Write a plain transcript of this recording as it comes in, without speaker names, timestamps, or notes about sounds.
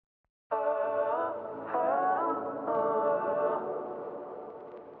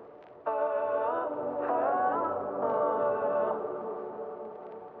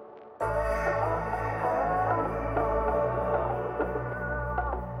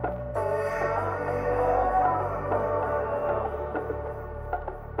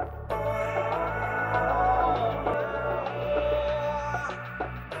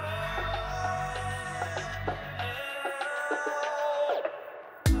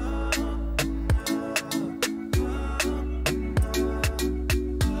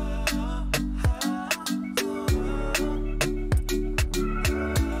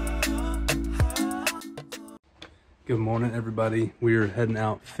Good morning, everybody. We are heading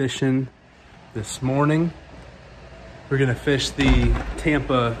out fishing this morning. We're gonna fish the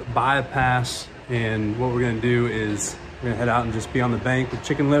Tampa Bypass, and what we're gonna do is we're gonna head out and just be on the bank with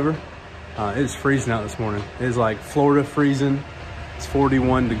chicken liver. It is freezing out this morning. It is like Florida freezing. It's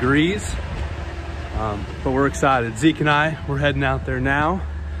 41 degrees, but we're excited. Zeke and I, we're heading out there now.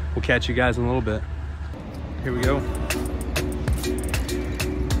 We'll catch you guys in a little bit. Here we go.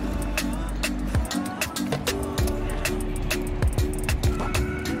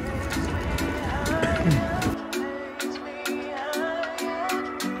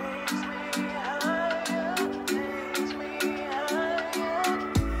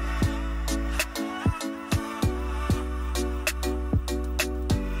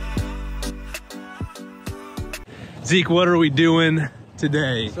 Zeke, what are we doing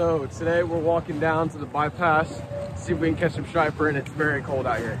today? So today we're walking down to the bypass to see if we can catch some striper, and it's very cold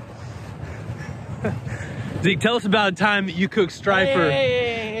out here. Zeke, tell us about a time that you cooked striper.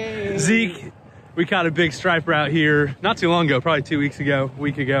 Hey. Zeke, we caught a big striper out here not too long ago, probably 2 weeks ago, a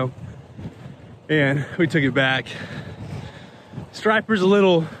week ago, and we took it back. Striper's a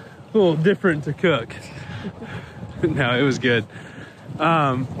little different to cook. No, it was good.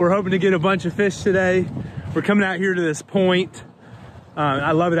 We're hoping to get a bunch of fish today. We're coming out here to this point.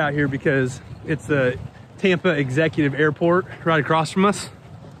 I love it out here because it's the Tampa Executive Airport right across from us.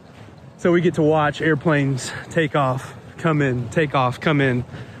 So we get to watch airplanes take off, come in, take off, come in,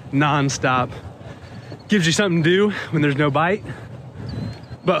 nonstop. Gives you something to do when there's no bite.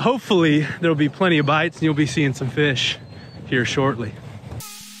 But hopefully there'll be plenty of bites and you'll be seeing some fish here shortly.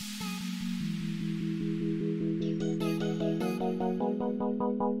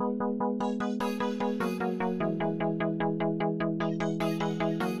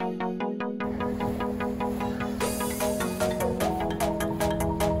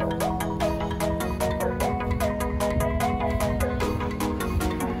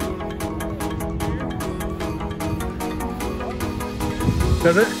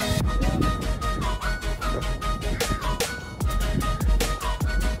 Does it?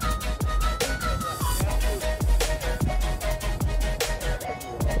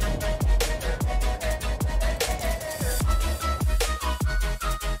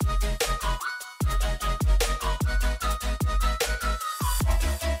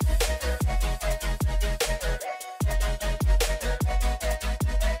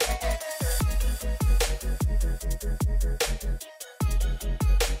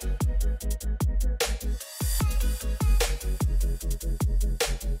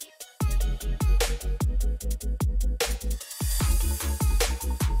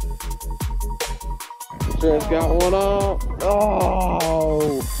 Just got one up.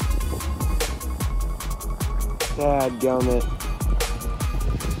 Oh, dadgummit.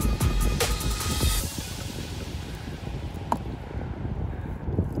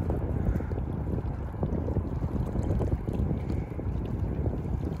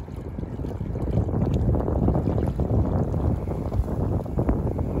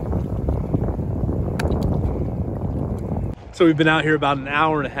 So we've been out here about an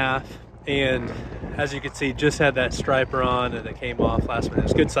hour and a half, and as you can see, just had that striper on and it came off last minute.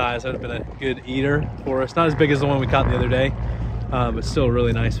 It's good size. That would have been a good eater for us. Not as big as the one we caught the other day, but still a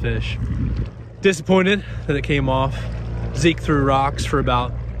really nice fish. Disappointed that it came off. Zeke threw rocks for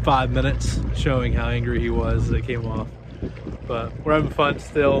about 5 minutes, showing how angry he was that it came off. But we're having fun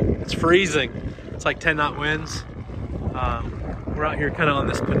still. It's freezing. It's like 10-knot winds. We're out here kind of on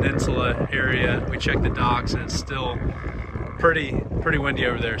this peninsula area. We checked the docks and it's still pretty windy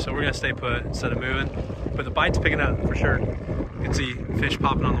over there, so we're gonna stay put instead of moving. But the bite's picking up for sure. You can see fish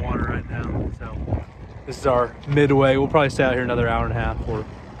popping on the water right now. So this is our midway. We'll probably stay out here another hour and a half, or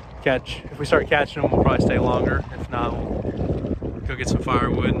if we start catching them, we'll probably stay longer. If not, we'll go get some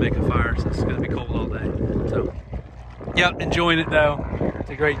firewood and make a fire, so it's gonna be cold all day. So yep, enjoying it though.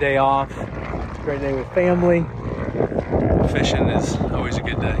 It's a great day off. It's a great day with family. Fishing is always a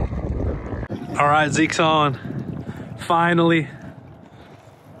good day. All right, Zeke's on. Finally.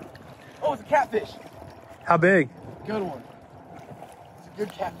 Oh, it's a catfish. How big? Good one. It's a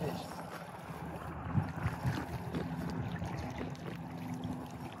good catfish.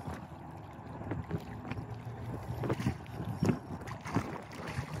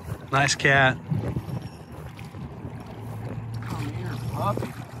 Nice cat. Come here,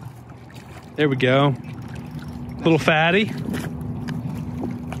 puppy. There we go. Little fatty.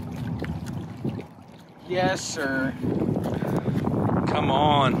 Yes, sir. Come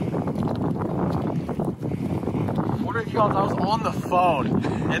on. What are you guys? I was on the phone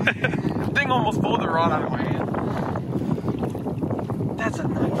and the thing almost pulled the rod out of my hand. That's a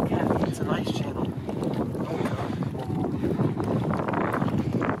nice cat. It's a nice channel. Oh,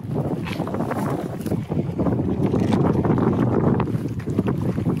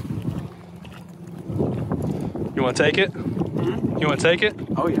 want to take it? You want to take it?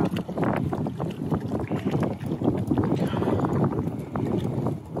 Oh, yeah.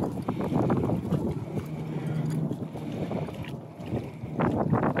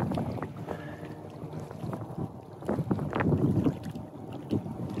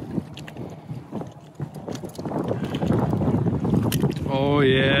 Oh,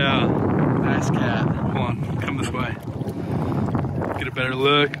 yeah. Nice cat. Come on, come this way. Get a better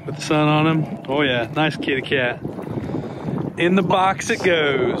look with the sun on him. Oh, yeah, nice kitty cat. In the box it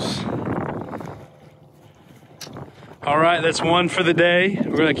goes. All right, that's one for the day.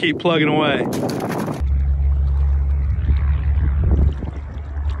 We're gonna keep plugging away.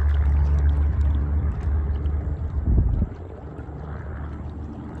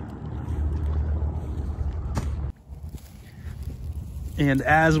 And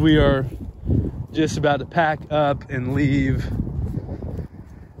as we are just about to pack up and leave,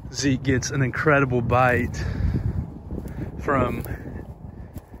 Zeke gets an incredible bite from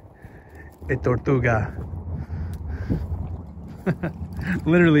a tortuga.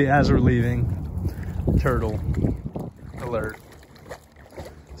 Literally as we're leaving, turtle alert.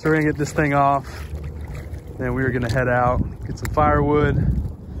 So we're gonna get this thing off, then we're gonna head out, get some firewood,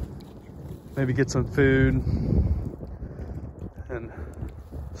 maybe get some food, and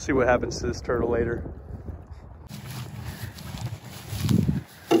see what happens to this turtle later.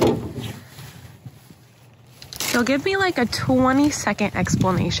 So give me like a 20-second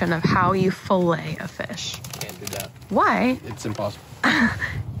explanation of how you fillet a fish. Can't do that. Why? It's impossible.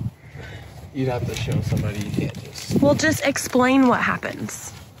 You'd have to show somebody. You can't just. Well, just explain what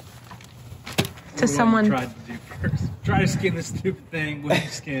happens to someone. Try to do first. Try to skin this stupid thing with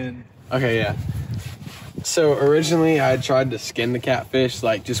the skin. Okay, yeah. So originally I tried to skin the catfish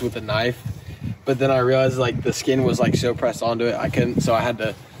like just with a knife, but then I realized like the skin was like so pressed onto it I couldn't, so I had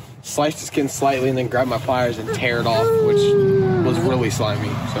to slice the skin slightly and then grab my pliers and tear it off, which was really slimy.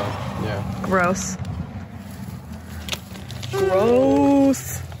 So yeah. Gross.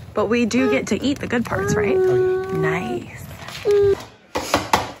 Gross. But we do get to eat the good parts, right? Oh, yeah. Nice.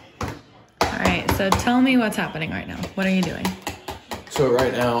 All right, so tell me what's happening right now. What are you doing? So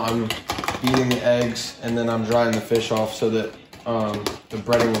right now I'm beating the eggs and then I'm drying the fish off so that the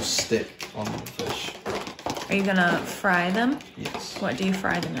breading will stick on the fish. Are you gonna fry them? Yes. What do you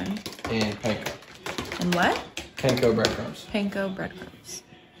fry them in? And panko. And what? Panko breadcrumbs. Panko breadcrumbs.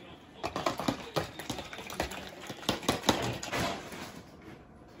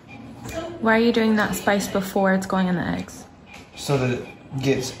 Why are you doing that spice before it's going in the eggs? So that it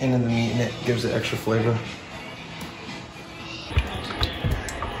gets into the meat and it gives it extra flavor.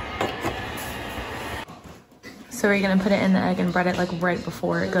 So are you gonna put it in the egg and bread it like right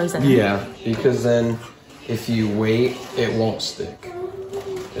before it goes in? Yeah, because then if you wait, it won't stick.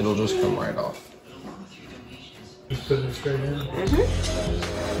 It'll just come right off. Just putting it straight in?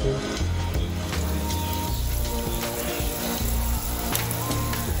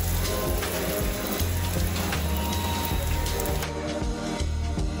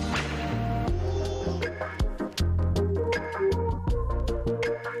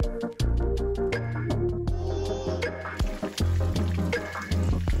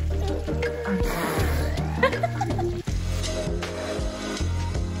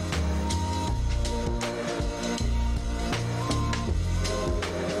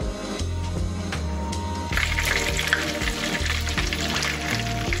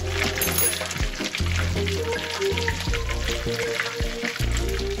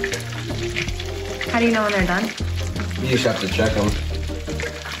 How do you know when they're done? You just have to check them.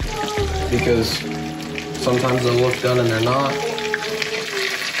 Because sometimes they'll look done and they're not.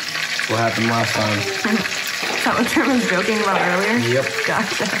 What happened last time. Is that what Trent was joking about earlier? Yep.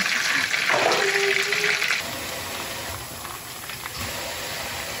 Gotcha.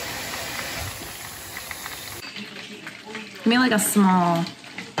 Give me like a small,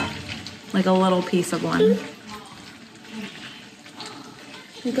 like a little piece of one.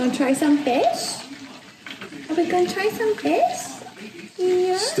 We gonna try some fish? Are we gonna try some fish?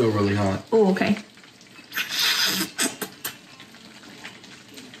 Yeah. Still really hot. Oh, okay.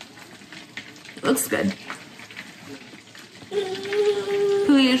 Looks good.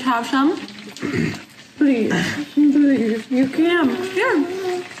 Please have some. Please, please, you can. Here,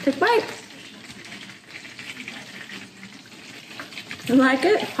 take a bite. You like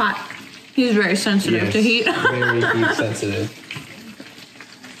it? Hot. He's very sensitive to heat. Very heat sensitive.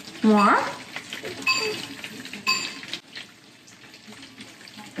 More?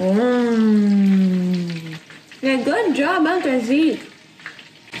 Yeah, good job, Uncle Zeke.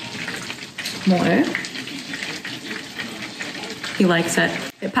 More. He likes it.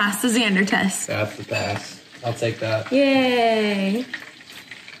 It passed the Xander test. That's the pass. I'll take that. Yay.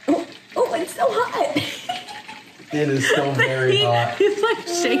 Oh, it's so hot. It is still very hot. He's like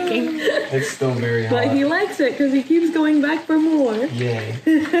shaking. It's still very hot. But he likes it because he keeps going back for more. Yay.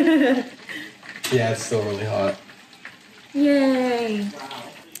 Yeah, it's still really hot. Yay.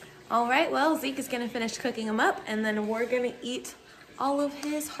 All right, well, Zeke is gonna finish cooking them up and then we're gonna eat all of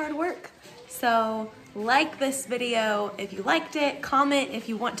his hard work. So like this video if you liked it, comment if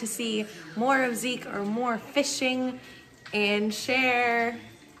you want to see more of Zeke or more fishing, and share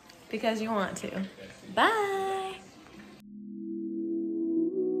because you want to. Bye.